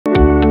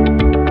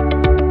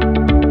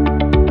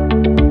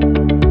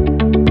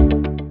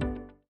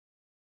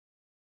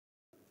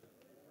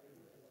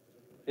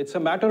It's a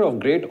matter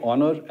of great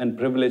honor and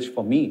privilege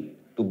for me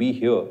to be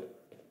here,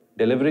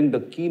 delivering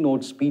the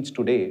keynote speech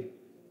today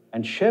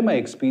and share my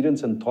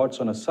experience and thoughts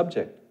on a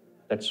subject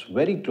that's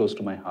very close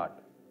to my heart.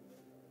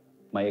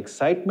 My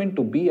excitement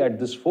to be at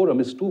this forum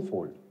is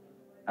twofold,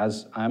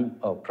 as I'm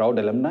a proud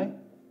alumni,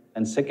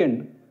 and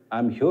second,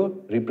 I'm here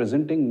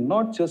representing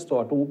not just the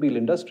automobile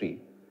industry,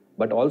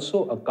 but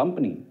also a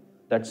company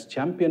that's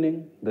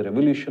championing the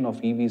revolution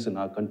of EVs in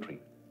our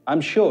country.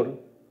 I'm sure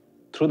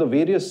through the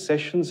various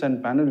sessions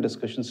and panel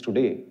discussions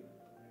today,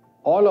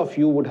 all of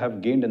you would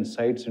have gained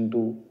insights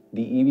into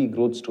the EV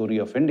growth story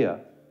of India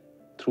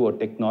through a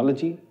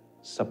technology,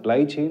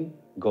 supply chain,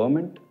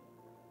 government,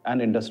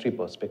 and industry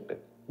perspective.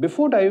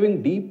 Before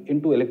diving deep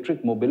into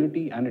electric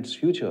mobility and its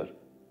future,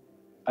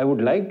 I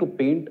would like to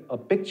paint a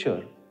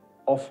picture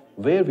of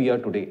where we are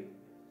today.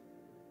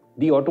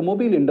 The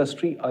automobile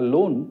industry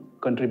alone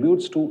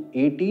contributes to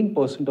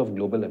 18% of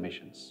global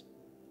emissions.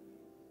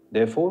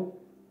 Therefore,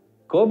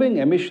 curbing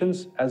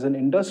emissions as an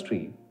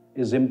industry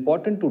is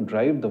important to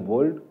drive the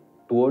world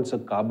towards a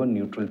carbon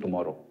neutral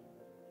tomorrow.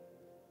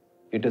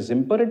 It is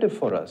imperative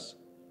for us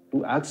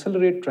to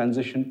accelerate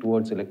transition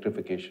towards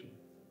electrification.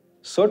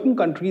 Certain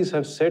countries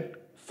have set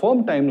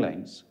firm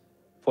timelines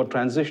for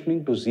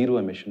transitioning to zero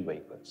emission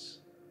vehicles.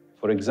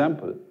 For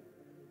example,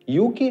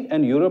 UK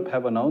and Europe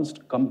have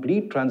announced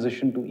complete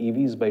transition to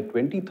EVs by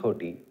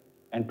 2030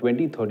 and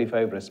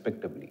 2035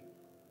 respectively.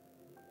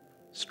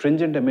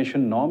 Stringent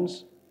emission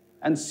norms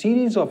and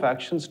series of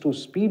actions to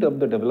speed up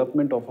the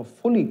development of a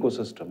full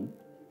ecosystem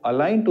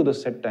aligned to the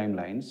set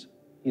timelines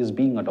is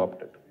being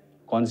adopted.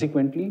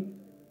 Consequently,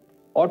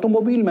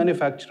 automobile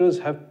manufacturers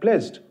have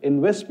pledged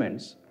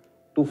investments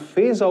to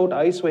phase out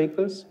ICE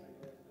vehicles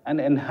and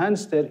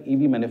enhance their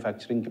EV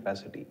manufacturing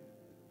capacity.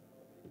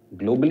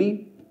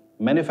 Globally,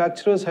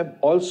 manufacturers have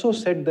also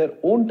set their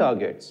own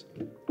targets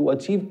to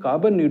achieve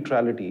carbon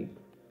neutrality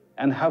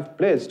and have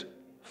pledged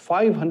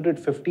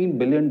 $515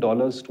 billion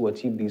to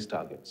achieve these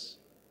targets.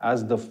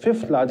 As the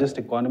fifth largest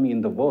economy in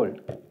the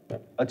world,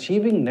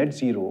 achieving net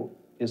zero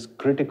is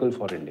critical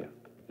for India.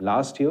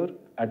 Last year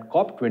at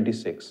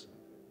COP26,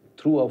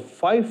 through a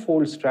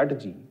five-fold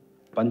strategy,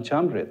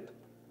 Panchamrit,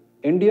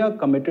 India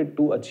committed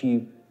to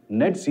achieve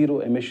net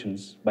zero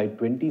emissions by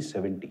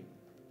 2070.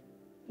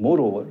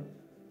 Moreover,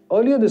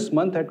 earlier this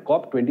month at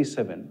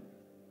COP27,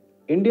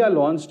 India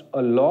launched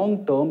a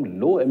long-term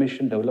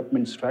low-emission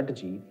development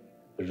strategy,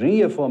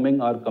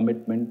 reaffirming our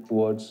commitment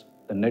towards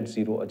the net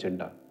zero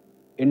agenda.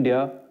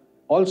 India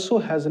also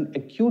has an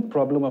acute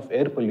problem of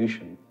air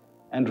pollution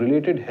and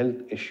related health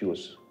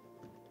issues.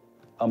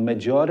 A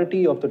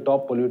majority of the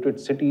top polluted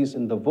cities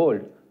in the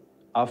world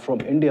are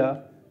from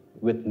India,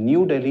 with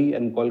New Delhi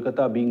and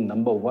Kolkata being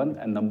number 1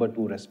 and number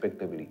 2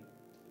 respectively.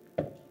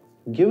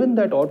 Given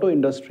that auto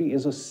industry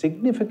is a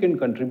significant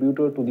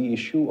contributor to the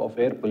issue of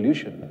air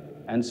pollution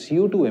and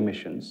CO2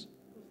 emissions,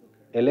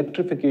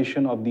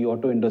 electrification of the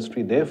auto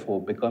industry therefore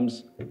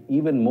becomes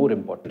even more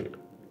important.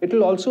 It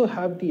will also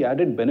have the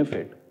added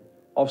benefit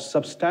of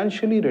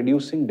substantially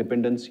reducing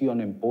dependency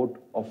on import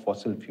of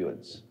fossil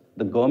fuels.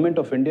 The Government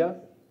of India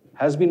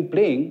has been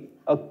playing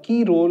a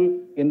key role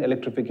in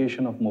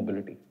electrification of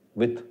mobility.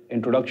 With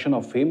introduction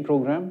of FAME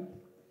program,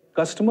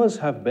 customers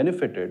have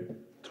benefited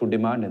through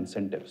demand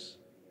incentives.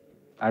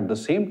 At the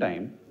same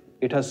time,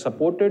 it has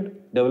supported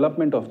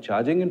development of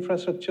charging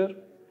infrastructure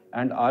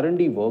and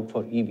R&D work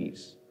for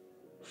EVs.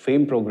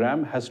 FAME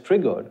program has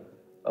triggered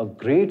a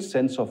great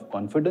sense of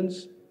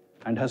confidence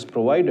and has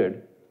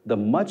provided the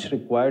much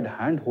required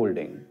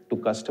hand-holding to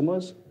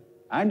customers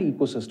and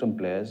ecosystem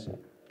players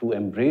to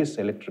embrace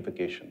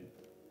electrification.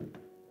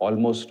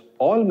 Almost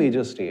all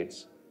major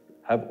states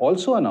have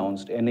also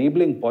announced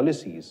enabling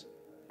policies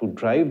to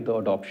drive the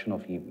adoption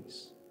of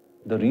EVs.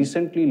 The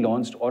recently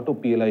launched Auto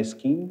PLI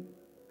scheme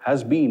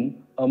has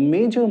been a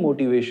major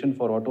motivation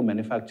for auto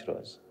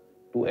manufacturers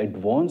to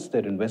advance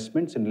their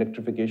investments in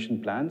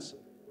electrification plans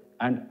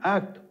and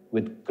act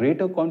with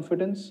greater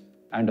confidence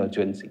and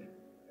urgency.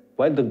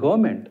 While the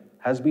government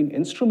has been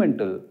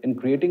instrumental in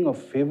creating a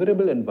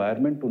favorable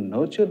environment to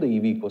nurture the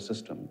EV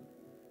ecosystem,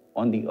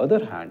 on the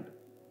other hand,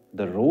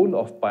 the role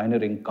of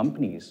pioneering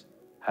companies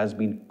has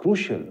been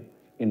crucial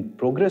in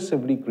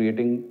progressively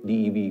creating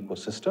the EV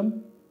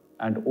ecosystem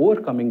and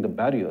overcoming the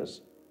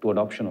barriers to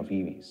adoption of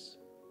EVs.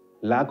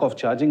 Lack of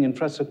charging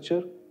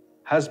infrastructure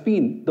has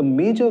been the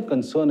major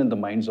concern in the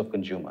minds of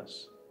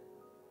consumers.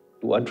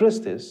 To address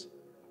this,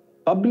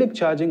 public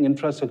charging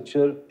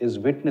infrastructure is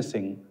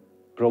witnessing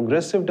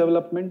progressive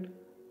development,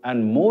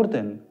 and more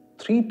than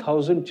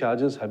 3,000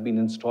 chargers have been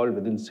installed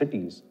within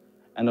cities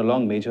and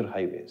along major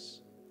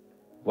highways.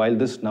 While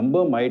this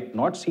number might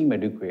not seem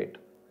adequate,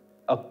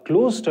 a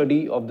close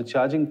study of the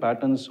charging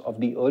patterns of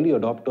the early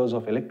adopters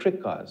of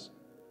electric cars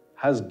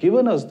has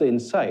given us the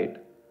insight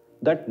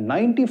that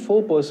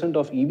 94%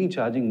 of EV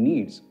charging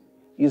needs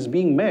is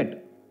being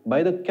met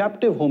by the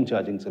captive home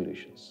charging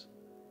solutions.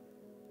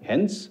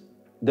 Hence,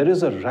 there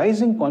is a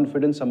rising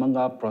confidence among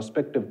our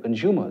prospective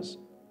consumers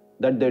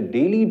that their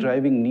daily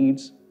driving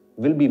needs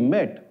will be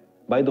met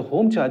by the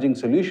home charging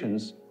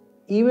solutions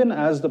even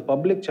as the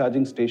public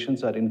charging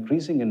stations are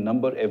increasing in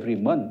number every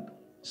month,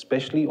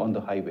 especially on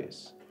the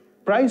highways.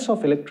 Price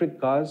of electric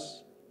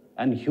cars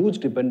and huge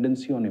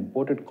dependency on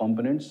imported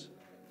components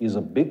is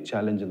a big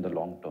challenge in the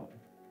long term.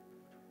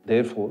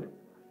 Therefore,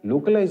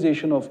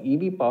 localization of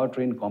EV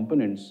powertrain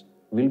components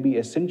will be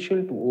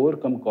essential to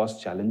overcome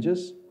cost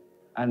challenges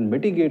and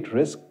mitigate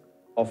risk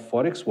of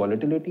forex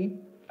volatility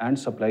and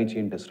supply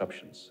chain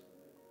disruptions.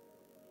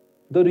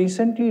 The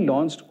recently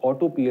launched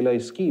Auto PLI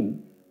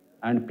scheme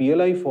and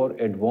PLI for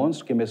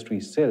Advanced Chemistry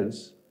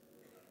Cells,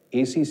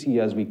 ACC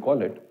as we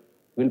call it,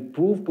 will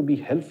prove to be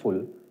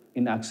helpful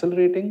in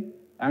accelerating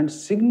and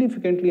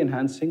significantly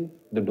enhancing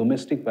the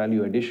domestic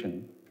value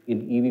addition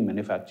in EV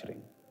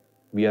manufacturing.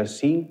 We are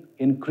seeing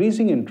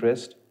increasing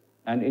interest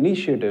and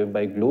initiative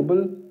by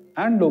global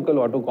and local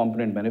auto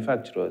component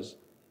manufacturers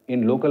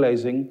in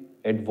localizing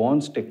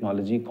advanced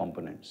technology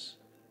components.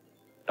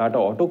 Tata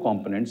Auto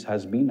Components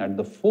has been at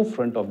the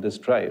forefront of this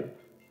drive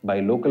by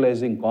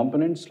localizing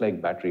components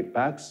like battery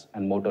packs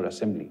and motor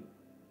assembly.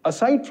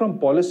 Aside from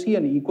policy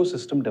and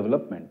ecosystem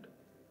development,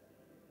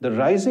 the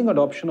rising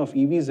adoption of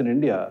EVs in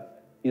India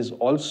is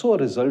also a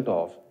result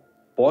of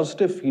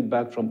positive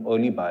feedback from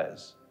early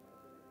buyers.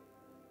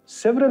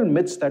 Several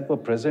myths that were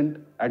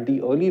present at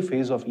the early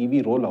phase of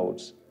EV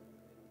rollouts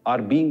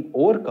are being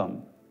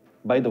overcome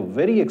by the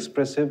very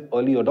expressive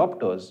early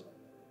adopters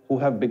who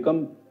have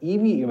become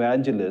EV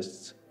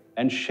evangelists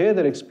and share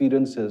their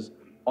experiences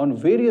on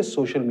various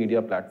social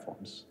media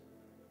platforms.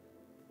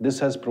 This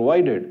has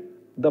provided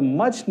the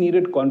much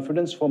needed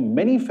confidence for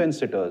many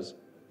fence-sitters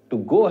to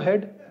go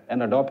ahead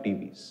and adopt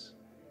EVs.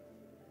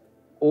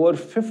 Over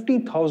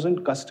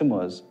 50,000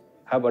 customers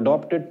have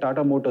adopted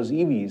Tata Motors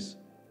EVs,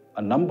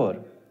 a number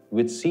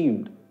which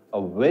seemed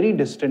a very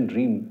distant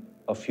dream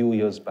a few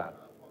years back.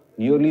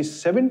 Nearly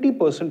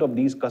 70% of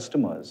these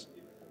customers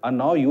are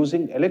now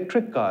using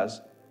electric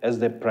cars as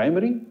their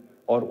primary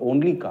or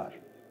only car.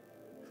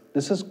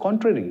 This is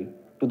contrary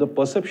to the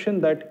perception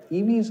that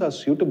EVs are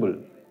suitable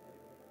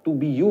to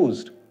be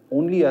used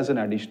only as an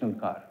additional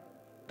car.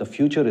 The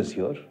future is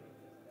here.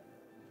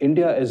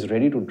 India is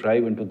ready to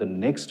drive into the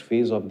next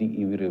phase of the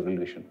EV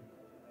revolution.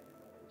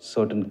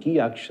 Certain key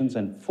actions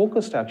and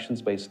focused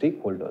actions by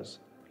stakeholders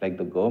like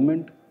the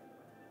government,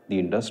 the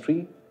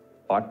industry,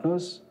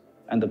 partners,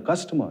 and the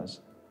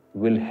customers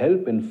will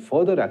help in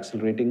further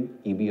accelerating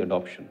EV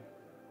adoption.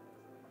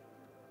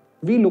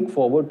 We look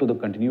forward to the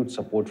continued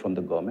support from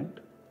the government,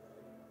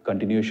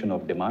 continuation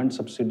of demand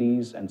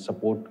subsidies and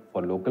support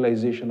for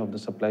localization of the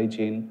supply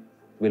chain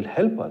will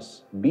help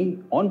us be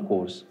on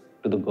course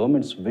to the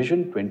government's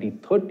Vision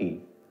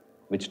 2030,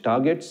 which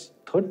targets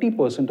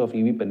 30% of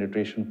EV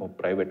penetration for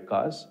private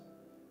cars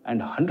and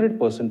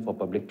 100% for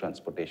public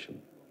transportation.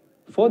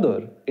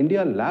 Further,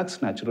 India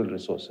lacks natural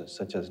resources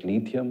such as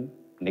lithium,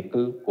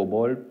 nickel,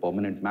 cobalt,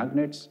 permanent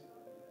magnets,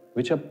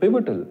 which are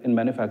pivotal in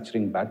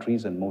manufacturing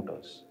batteries and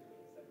motors.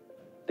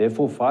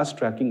 Therefore,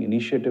 fast-tracking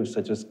initiatives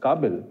such as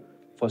Kabil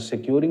for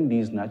securing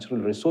these natural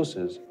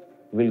resources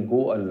will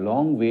go a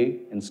long way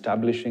in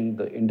establishing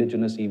the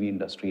indigenous EV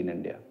industry in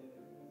India.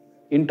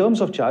 In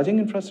terms of charging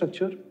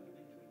infrastructure,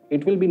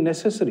 it will be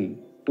necessary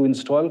to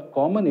install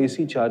common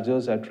AC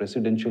chargers at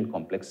residential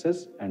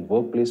complexes and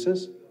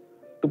workplaces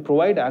to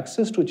provide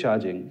access to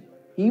charging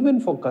even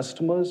for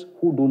customers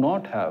who do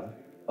not have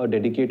a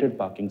dedicated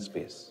parking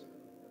space.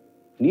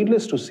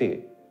 Needless to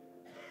say,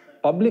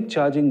 public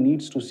charging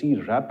needs to see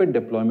rapid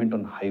deployment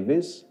on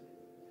highways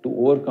to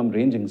overcome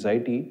range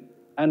anxiety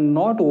and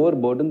not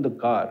overburden the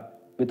car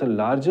with a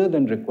larger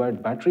than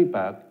required battery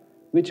pack,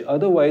 which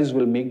otherwise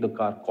will make the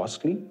car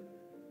costly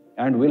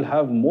and will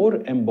have more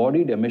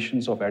embodied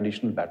emissions of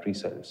additional battery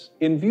cells.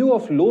 In view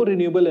of low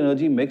renewable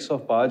energy mix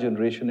of power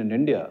generation in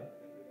India,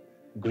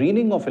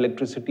 greening of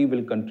electricity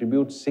will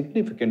contribute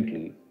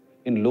significantly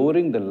in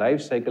lowering the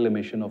life cycle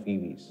emission of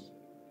EVs.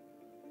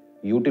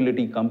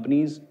 Utility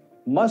companies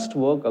must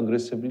work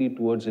aggressively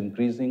towards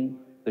increasing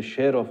the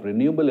share of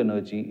renewable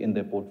energy in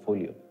their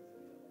portfolio.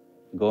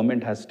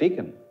 Government has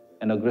taken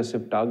an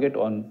aggressive target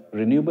on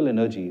renewable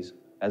energies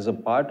as a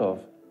part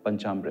of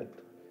Panchamrit.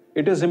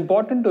 It is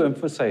important to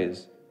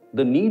emphasize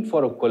the need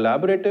for a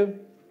collaborative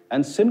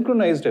and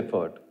synchronized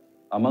effort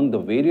among the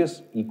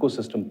various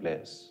ecosystem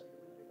players.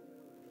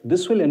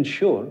 This will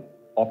ensure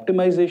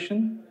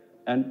optimization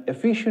and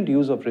efficient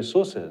use of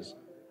resources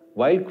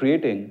while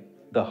creating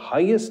the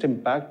highest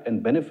impact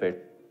and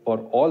benefit for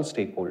all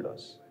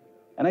stakeholders.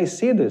 And I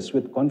say this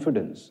with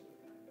confidence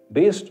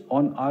based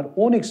on our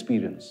own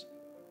experience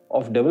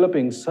of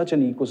developing such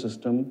an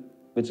ecosystem,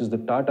 which is the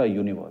Tata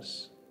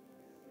universe.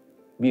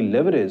 We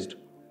leveraged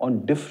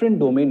on different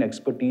domain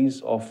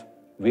expertise of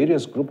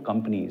various group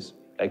companies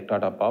like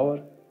Tata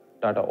Power,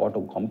 Tata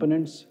Auto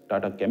Components,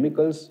 Tata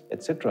Chemicals,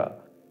 etc.,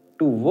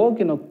 to work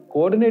in a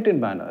coordinated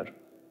manner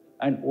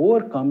and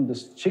overcome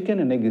this chicken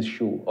and egg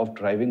issue of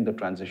driving the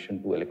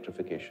transition to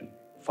electrification.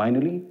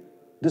 Finally,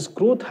 this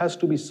growth has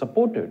to be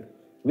supported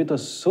with a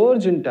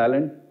surge in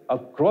talent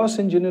across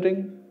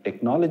engineering,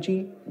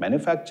 technology,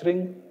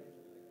 manufacturing,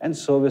 and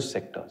service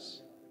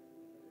sectors.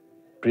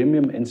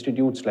 Premium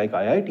institutes like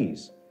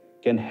IITs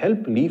can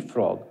help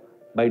leapfrog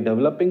by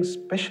developing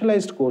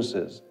specialized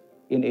courses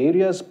in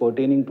areas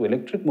pertaining to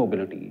electric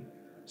mobility,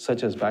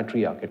 such as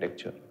battery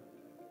architecture.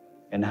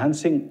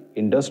 Enhancing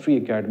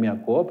industry-academia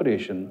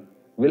cooperation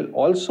will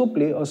also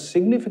play a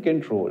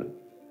significant role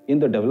in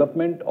the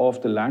development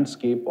of the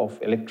landscape of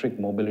electric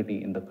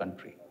mobility in the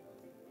country.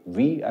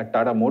 We at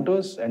Tata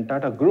Motors and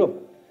Tata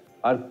Group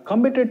are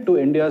committed to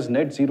India's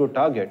net zero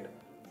target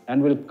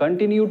and will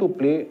continue to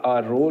play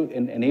our role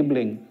in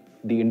enabling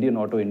the Indian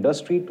auto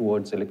industry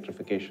towards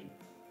electrification.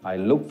 I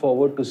look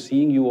forward to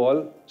seeing you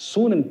all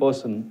soon in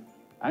person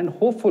and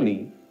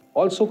hopefully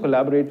also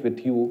collaborate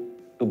with you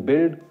to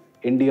build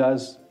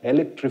India's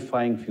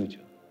electrifying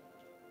future.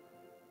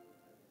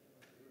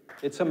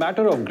 It's a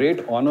matter of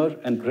great honor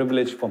and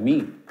privilege for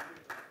me.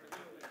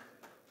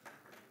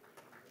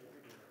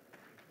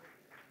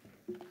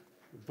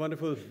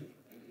 Wonderful.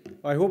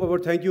 I hope our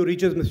thank you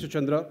reaches Mr.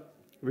 Chandra.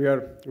 We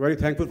are very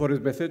thankful for his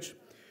message.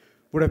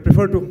 Would have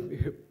preferred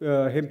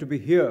him to be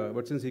here,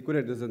 but since he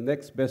couldn't, this is the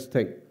next best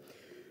thing.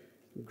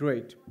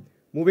 Great.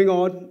 Moving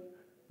on,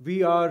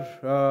 we are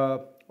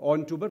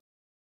on to